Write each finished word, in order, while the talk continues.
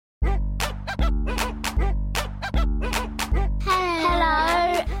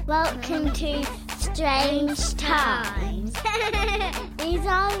Welcome to Strange Times. These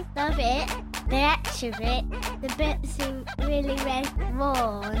are the bit, the extra bit, the bits who really read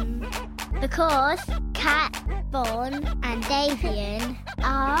Vaughan. Because Cat, Vaughan and Davian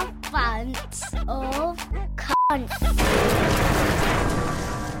are bunch of cunts.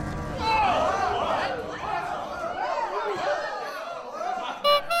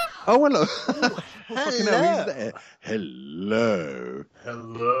 Oh, hello. Fucking hell, he's there. Hello.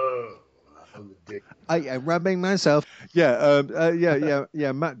 Hello. I am rubbing myself. Yeah,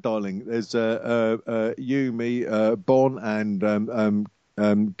 Matt, darling. There's you, me, Bon, and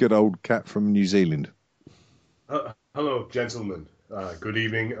good old Cat from New Zealand. Hello, gentlemen. Good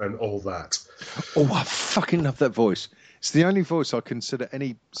evening and all that. Oh, I fucking love that voice. It's the only voice I consider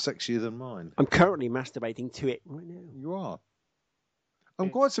any sexier than mine. I'm currently masturbating to it right now. You are. I'm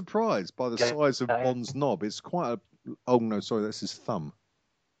quite surprised by the size of Bon's knob. It's quite a... Oh, no, sorry, that's his thumb.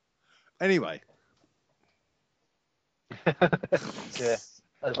 Anyway. Yeah,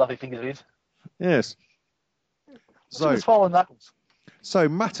 those lovely fingers of his. Yes. So, swollen knuckles. So,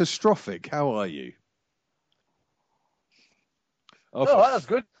 Matastrophic, how are you? Oh, that was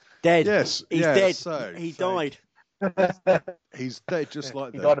good. Dead. Yes. He's dead. He died. He's dead just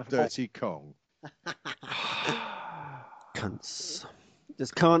like the dirty Kong. Cunts.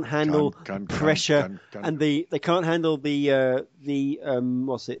 Just can't handle pressure, and they can't handle the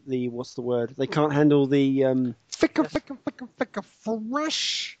what's the word? They can't handle the Ficka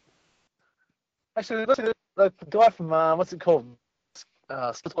fresh. Actually, listen, the guy from what's it called?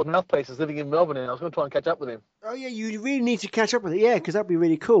 Split Mouthpiece is living in Melbourne, and I was going to try and catch up with him. Oh yeah, you really need to catch up with it, yeah, because that'd be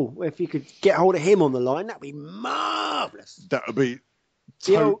really cool. If you could get hold of him on the line, that'd be marvelous. That would be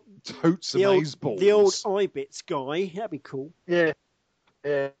totes amaze balls. The old iBits guy, that'd be cool. Yeah.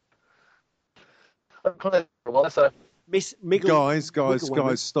 Yeah. So. Miss Miggle,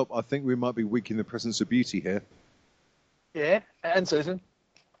 guys, stop. I think we might be weak in the presence of beauty here. Yeah, and Susan.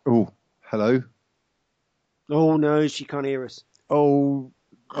 Oh, hello. Oh, no, she can't hear us. Susan.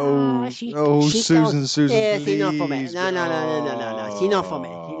 Yeah, please. enough for me. No. It's enough for me.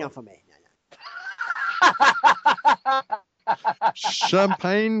 Enough for me. No.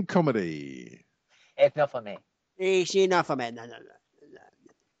 Champagne comedy. It's enough for me. It's enough for me. No.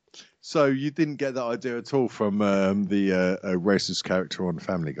 So you didn't get that idea at all from the racist character on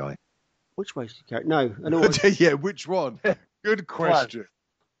Family Guy? Which racist character? No. I know yeah, which one? Good question.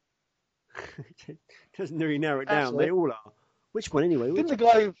 Doesn't really narrow it down. Actually, they all are. Which one anyway? Didn't the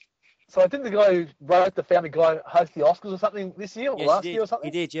guy who wrote the Family Guy host the Oscars or something this year or last year or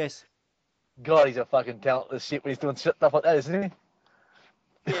something? He did, yes. God, he's a fucking talentless shit when he's doing stuff like that, isn't he?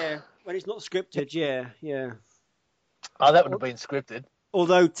 Yeah, when it's not scripted, yeah. Oh, that would have been scripted.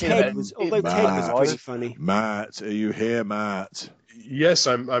 Although Ted was pretty funny. Matt, are you here, Matt? Yes,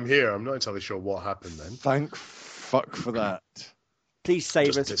 I'm here. I'm not entirely sure what happened then. Thank fuck for that. Please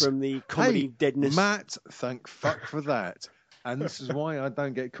save us from the comedy deadness. Matt, thank fuck for that. And this is why I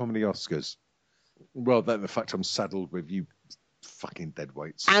don't get comedy Oscars. Well, the fact I'm saddled with you fucking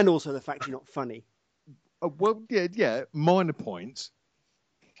deadweights. And also the fact you're not funny. Well, yeah, minor point.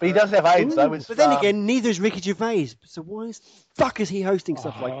 But he does have AIDS, though. But then again, neither is Ricky Gervais. So why the fuck is he hosting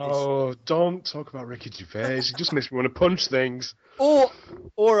stuff like this? Oh, don't talk about Ricky Gervais. You just makes me want to punch things. Or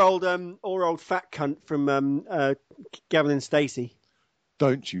old fat cunt from Gavin and Stacey.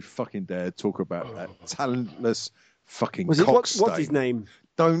 Don't you fucking dare talk about that talentless fucking what's his name?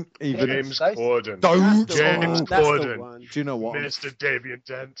 Don't even... James Corden. Don't! James Corden. Do you know what? Mr. Davian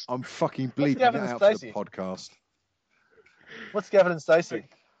Dent. I'm fucking bleeping it out for the podcast. What's Gavin and Stacey?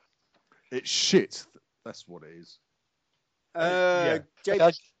 It's shit. That's what it is.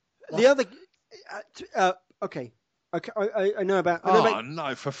 James, the other... okay. I know about...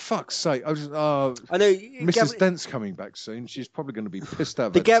 no, for fuck's sake. I know Mrs. Dent's coming back soon. She's probably going to be pissed out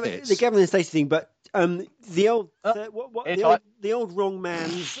of her tits. The Gavin and Stacey thing, but the old wrong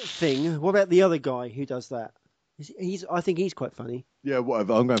man's thing, what about the other guy who does that? I think he's quite funny. Yeah,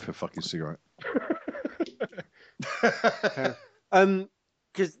 whatever. I'm going for a fucking cigarette.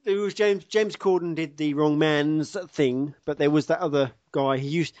 Because there was James Corden did the wrong man's thing, but there was that other guy.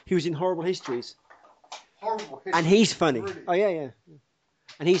 He was in Horrible Histories. And he's funny. Really? Oh, yeah.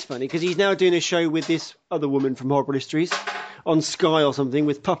 And he's funny because he's now doing a show with this other woman from Horrible Histories on Sky or something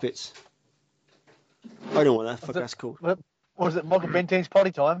with puppets. I don't know what that's called. What was it, Michael Bentine's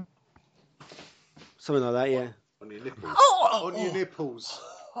Potty Time? Something like that, yeah. On your nipples. On your nipples.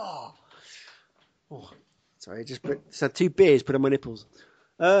 Sorry, just had 2 beers put on my nipples.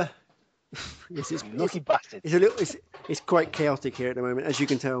 Yes, it's lucky bastard. It's quite chaotic here at the moment, as you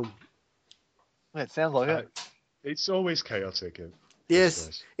can tell. Yeah, it sounds like it. It's always chaotic.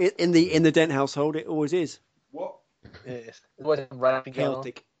 Yes, in the Dent household, it always is. What? Yes. There's always some ranting going on.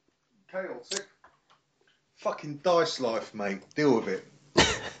 Chaotic. Chaotic. Fucking dice life, mate. Deal with it.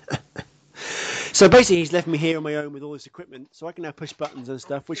 So basically, he's left me here on my own with all this equipment, so I can now push buttons and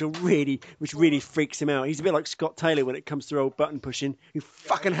stuff, which really freaks him out. He's a bit like Scott Taylor when it comes to old button pushing. He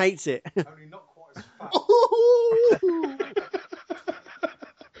fucking hates it. Only not quite as fast.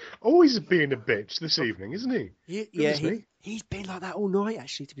 Always being a bitch this evening, isn't he? He's been like that all night.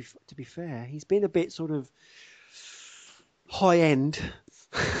 Actually, to be fair, he's been a bit sort of high end.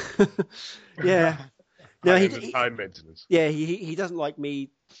 Yeah. No, time maintenance. Yeah, he doesn't like me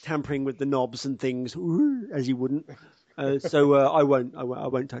tampering with the knobs and things as he wouldn't. So I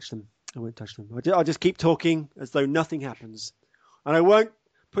won't touch them. I'll just keep talking as though nothing happens, and I won't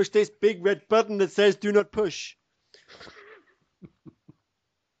push this big red button that says "Do not push."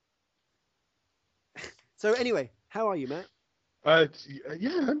 So anyway, how are you, Matt?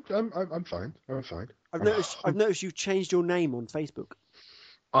 Yeah, I'm fine. I'm fine. I've noticed you've changed your name on Facebook.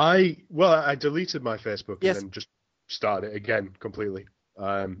 I deleted my Facebook and then just started it again completely.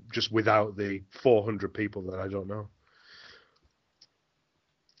 Just without the 400 people that I don't know.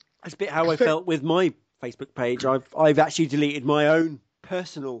 That's a bit how I felt with my Facebook page. I've actually deleted my own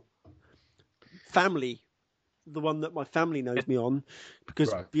personal family, the one that my family knows me on, because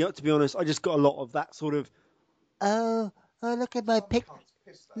to be honest, I just got a lot of that sort of. Oh, look at my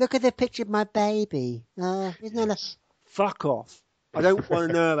look at the picture of my baby. Isn't that fuck off? I don't want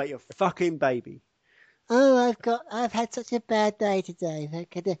to know about your fucking baby. Oh, I've had such a bad day today.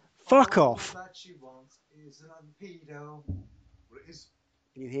 Fuck off. All that she wants is another pedo. What it is?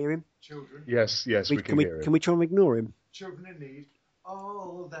 Can you hear him? Children. Yes, we can hear him. Can we try and ignore him? Children in need.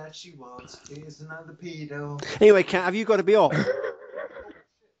 All that she wants is another pedo. Anyway, Kat, have you got to be off?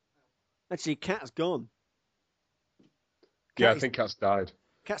 Actually, Kat's gone. I think Kat's died.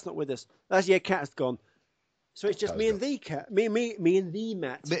 Cat's not with us. Cat's gone. So it's just me and thee, Cat. Me and thee,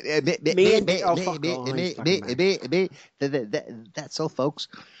 Matt. That's all, folks.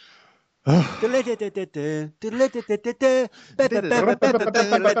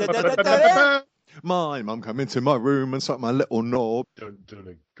 My mum come into my room and suck my little knob.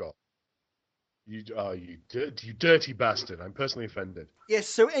 Don't God. You dirty bastard. I'm personally offended. Yes,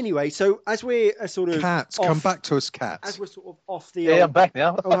 so anyway, as we're sort of Cats, come back to us, cats. As we're sort of off the... Yeah, I'm back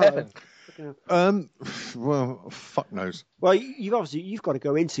now. What happened? Well, fuck knows. Well, you've got to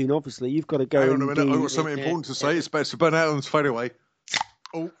go in soon, obviously. You've got to go. Hang on a minute, I've got something important to say. It's better to burn out and fade away.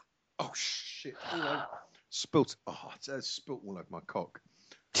 Oh, shit. Spilt. Oh, it's spilt all over my cock.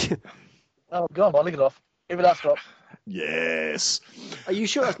 Oh, go on, lick it off. Give it that stop. Yes. Are you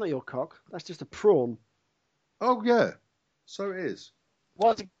sure that's not your cock? That's just a prawn. Oh, yeah. So it is.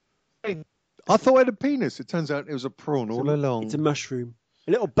 What's it? I thought I had a penis. It turns out it was a prawn all along. It's a mushroom.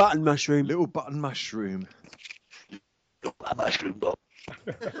 A little button mushroom. Little button mushroom. A mushroom, Bob.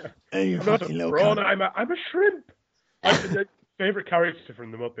 Hey, I'm not a prawn, I'm a shrimp. I'm the favourite character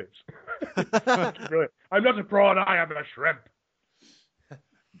from the Muppets. Brilliant. I'm not a prawn, I am a shrimp.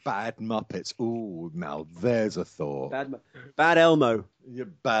 Bad Muppets. Ooh, now there's a thought. Bad Elmo. You're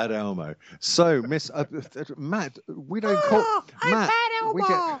bad Elmo. So, Miss Matt, we don't call Matt. Bad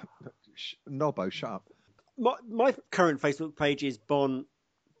Elmo. Nobbo, shut up. My current Facebook page is Bon,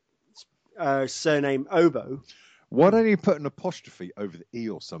 surname Obo. Why don't you put an apostrophe over the E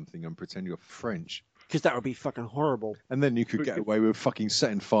or something and pretend you're French? Because that would be fucking horrible. And then you could get away with fucking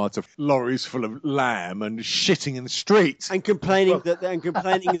setting fire to lorries full of lamb and shitting in the streets. And complaining that their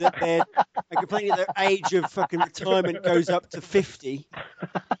age of fucking retirement goes up to 50.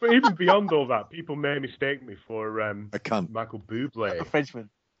 But even beyond all that, people may mistake me for a cunt. Michael Bublé. A Frenchman.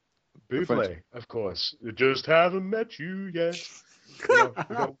 Bublé, of course. I just haven't met you yet. And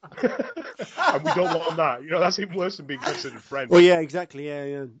we don't want that. That's even worse than being considered French. Well, yeah, exactly.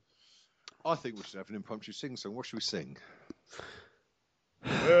 Yeah. I think we should have an impromptu sing-song. What should we sing?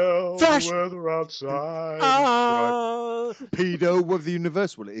 Well, Flash. the weather outside. Pedo of the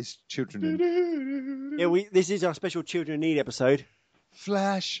universe. Well, it is children in. Yeah, this is our special Children in Need episode.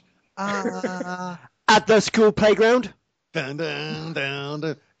 Flash. At the school playground. Dun, dun, dun,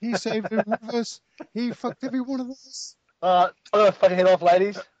 dun. He saved the universe. He fucked every one of us. I'm going to fucking head off,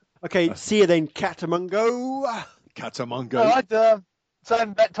 ladies. Okay, see you then, Catamungo. Catamungo. All right,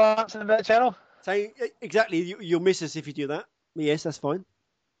 same bat time, same bat channel. So, exactly, you'll miss us if you do that. Yes, that's fine.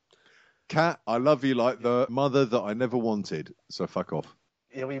 Cat, I love you like the mother that I never wanted. So fuck off.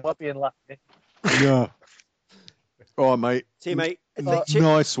 Yeah, we might be in luck. Yeah. All right, mate. See you, mate.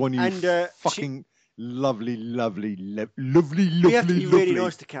 Nice one, you and, fucking lovely. We have to be really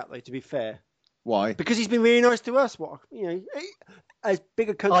nice to Cat, though, to be fair. Why? Because he's been really nice to us. as big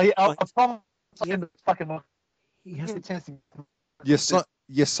a Oh, country. yeah, I promise you, fucking. He hasn't.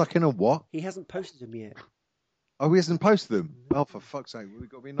 You're sucking a what? He hasn't posted them yet. Oh, he hasn't posted them. Oh, for fuck's sake, we've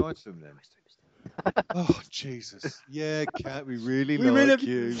got to be nice to him then. Oh, Jesus. Yeah, Cat, we really like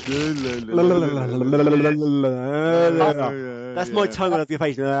you. That's my tongue on your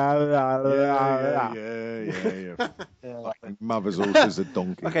face. Yeah. Fucking mother's horse is a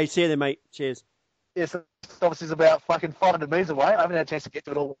donkey. Okay, see you then, mate. Cheers. Yes, obviously it's about fucking 500 metres away. I haven't had a chance to get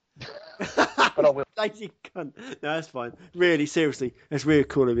to it all. But I will. Lazy cunt. No, that's fine. Really, seriously. That's really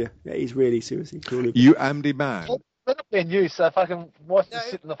cool of you. That is really seriously cool of you. You Amdy man. They're not being used, so fucking why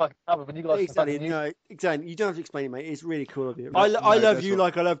just sit in the fucking cupboard when you guys Exactly. can fucking No, exactly. You don't have to explain it, mate. It's really cool of you. I love you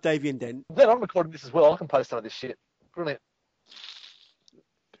like I love Davian Dent. Then I'm recording this as well. I can post some of this shit. Brilliant.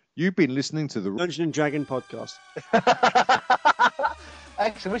 You've been listening to the Dungeon and Dragon podcast.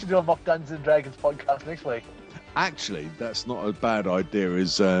 Actually, we should do a mock Dungeons and Dragons podcast next week. Actually, that's not a bad idea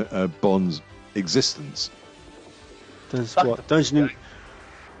as Bond's existence. That's what? Dungeon and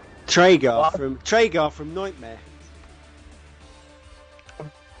Traegar from Nightmare.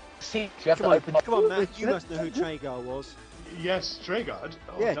 See, you have to open up. Come on, Matt. You must know who Traegar was. Yes, Traegard.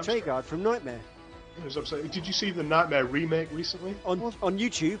 Oh, Yeah, damn Traegar from Nightmare. It was upsetting. Did you see the Nightmare remake recently? On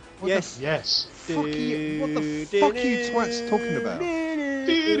YouTube. Yes. Yes. What the fuck are you twats talking about?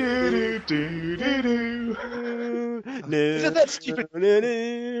 Isn't that stupid?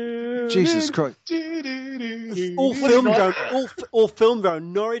 Jesus Christ. All filmed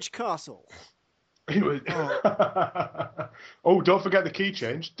around Norwich Castle. Oh, don't forget the key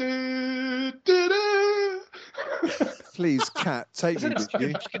change. Please, Cat, take me Isn't it a with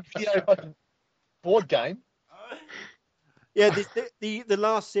you. fucking video fucking board game? Yeah, the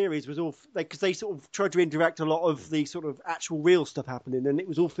last series was all because they sort of tried to interact a lot of the sort of actual real stuff happening, and it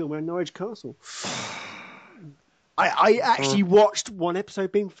was all filmed around Norwich Castle. I actually watched one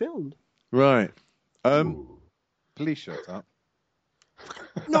episode being filmed. Right. Please shut up.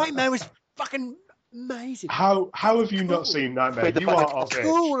 Nightmare was fucking amazing. How have you not seen Nightmare? You are of age.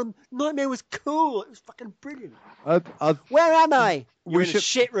 Cool. Nightmare was cool. It was fucking brilliant. Where Where am I? You're We in a should-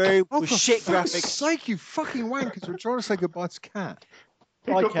 shit room Oh, with for shit fuck's graphics. sake, you fucking wankers. We're trying to say goodbye to Cat.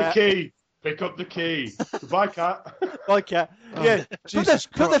 Pick Bye, up Cat. the key. Pick up the key. Goodbye, cat. Like yeah. Jesus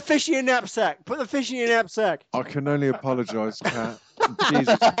Put the Christ. fish in your knapsack. Put the fish in your knapsack. I can only apologise, Cat.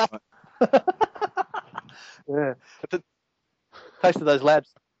 Jesus Christ. Yeah. Taste of those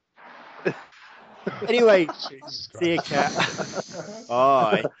labs. Anyway, Jesus Christ. see you, cat.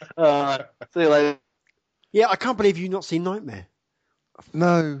 Bye. See you later. Yeah, I can't believe you've not seen Nightmare.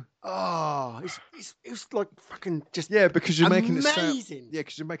 No. Oh, it was like fucking just Yeah, because you're making it sound. amazing. Yeah,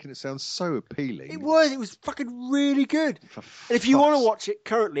 because you're making it sound so appealing. It was fucking really good. For And if you want to fuck's- watch it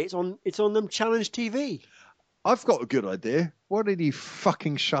currently, it's on them Challenge TV. I've got a good idea. Why did you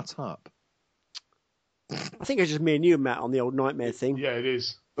fucking shut up? I think it's just me and you, Matt, on the old Nightmare thing. Yeah, it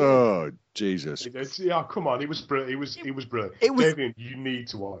is. Oh, Jesus. Yeah, come on. It was brilliant. It was brilliant. It was- Damien, you need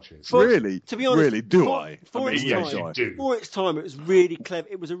to watch it. For- Really? to be honest, really? Do for- I? for I its mean, yes, time. you do. For its time, it was really clever.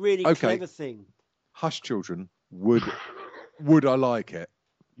 It was a really Okay. clever thing. Hush Children, would I like it?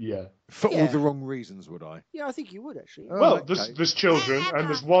 Yeah. For all Yeah. the wrong reasons, would I? Yeah, I think you would actually. Oh, Well, okay. there's children, and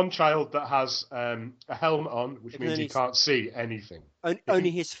there's one child that has a helmet on, which And means then he he's- can't see anything.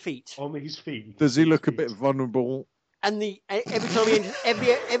 Only his feet. Only his feet. He can Does he see look a his bit feet. vulnerable? And every time he enters,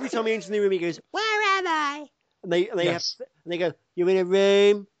 every time he enters the room, he goes, "Where am I?" And they Yes. and they go, "You're in a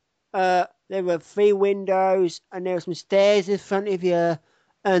room. There were 3 windows, and there are some stairs in front of you,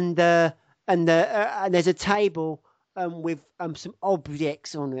 and there's a table with some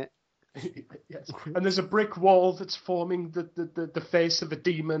objects on it." Yes. And there's a brick wall that's forming the face of a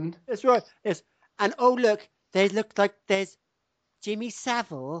demon. That's right. Yes. And oh look, there's Jimmy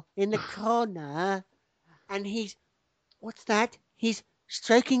Savile in the corner, and what's that? He's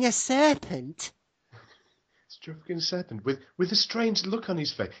stroking a serpent. Stroking a serpent with a strange look on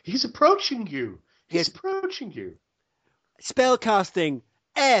his face. He's approaching you. He's Yes. approaching you. Spellcasting.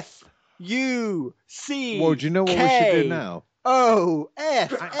 F-U-C. Well, do you know what we should do now?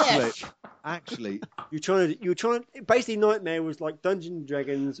 O-F. Actually, You were trying. Basically, Nightmare was like Dungeons and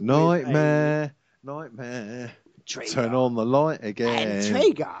Dragons. with Nightmare. a Traeger. Turn on the light And again.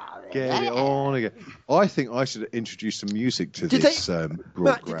 Traeger. Get it on again. I think I should introduce some music to Did this Matt,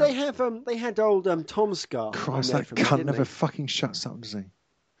 broadcast. did they have they had old Tom Scar? Christ, on there that for me, cunt didn't never they? fucking shuts up, does he?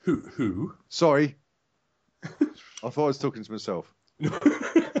 Who? Sorry. I thought I was talking to myself.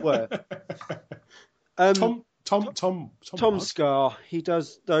 Where? Tom what? Scar. He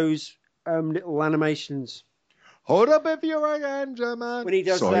does those little animations. Hold up if you're a ganja man. When he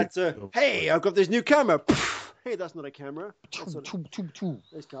does Sorry. that, hey, I've got this new camera. Hey, that's not a camera. That's not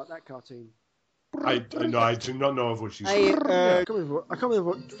that cartoon. I do not know of what you Hey, said. I can't remember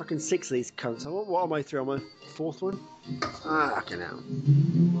what fucking 6 of these cunts. What am I through? Am I 4th one? Fucking hell.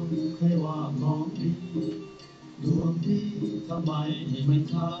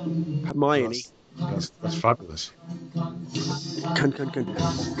 Hermione. That's fabulous.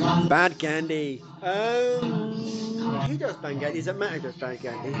 Cunt. Bad Candy. Who does Bad Candy? Is that Matt who does Bad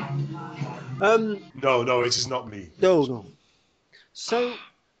Candy? No, it is not me. No. So,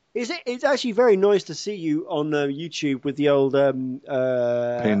 it's actually very nice to see you on YouTube with the old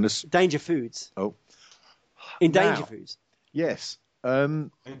Penis. Danger Foods. Oh. In Danger Now. Foods. Yes. I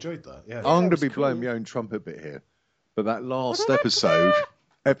enjoyed that. Yeah. I'm going to was be cool. blowing my own trumpet bit here, but that last episode,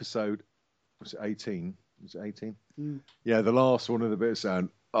 was it 18? Was it 18? Yeah, the last one of the bit of sound,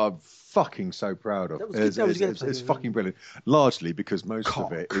 I'm fucking so proud of. That was good. It's fucking brilliant. Largely because most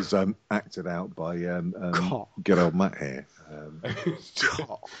Cock. of it is acted out by Cock. good old Matt here.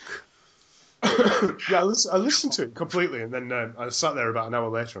 Cock. Yeah, I listened to it completely, and then I sat there about an hour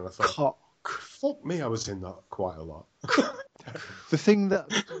later, and I thought, Cock. fuck me, I was in that quite a lot. The thing that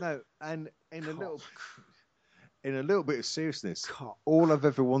and in a little bit of seriousness, Cock. all I've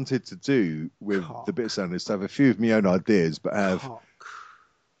ever wanted to do with Cock. the bit of sound is to have a few of my own ideas, but have Cock.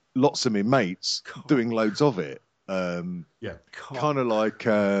 lots of my mates doing loads of it. Yeah. Cock. Kind of like,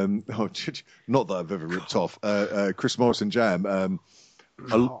 not that I've ever ripped off, Chris Morrison Jam.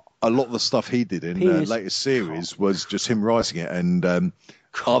 A lot of the stuff he did in the latest series was just him writing it and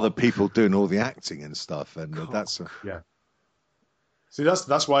other people doing all the acting and stuff. And that's Yeah. See,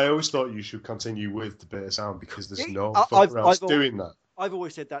 that's why I always thought you should continue with the bit of sound, because there's no fucker else doing that. I've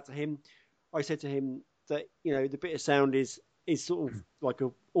always said that to him. I said to him that, the bit of sound is sort of like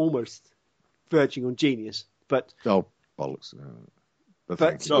almost verging on genius. But bollocks.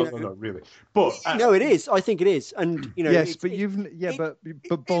 But No, really. But no, it is. I think it is. And yes, but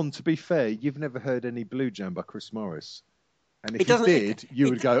but Bond, to be fair, you've never heard any Blue Jam by Chris Morris, and if you did, you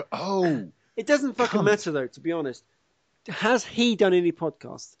would go, "Oh." It doesn't fucking matter, though. To be honest, has he done any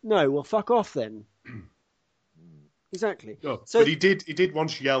podcasts? No. Well, fuck off then. Exactly. No, so, but he did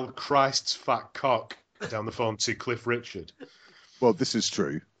once yell "Christ's fat cock" down the phone to Cliff Richard. Well, this is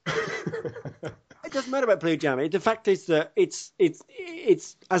true. It doesn't matter about Blue Jam. The fact is that it's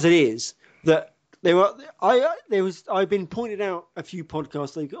as it is that I've been pointed out a few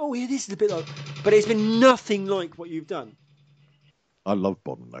podcasts like, oh yeah, this is a bit like, but it's been nothing like what you've done. I love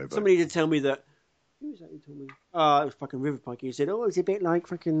Bond and Nova. Somebody did tell me that. Who was that who told me? It was fucking Riverpunk. He said, oh, it's a bit like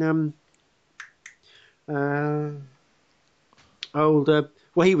fucking old.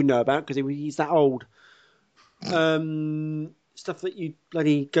 Well, he would know about because he's that old. Stuff that you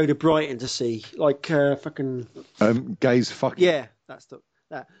bloody go to Brighton to see, like fucking. Gays fucking. Yeah, that stuff.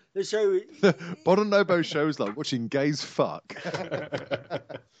 That the show. Bonobo shows like watching gays fuck.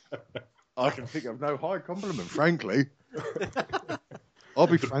 I can think of no high compliment, frankly. I'll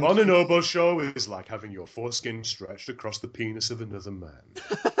be frank. The Bonobo show is like having your foreskin stretched across the penis of another man.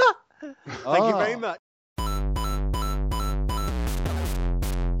 Thank you very much.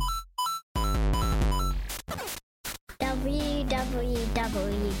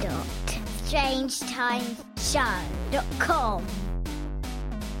 www.strangetimeshow.com.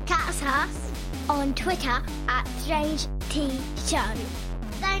 Catch us on Twitter @StrangeTShow.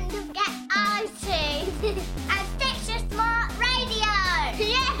 Don't forget iTunes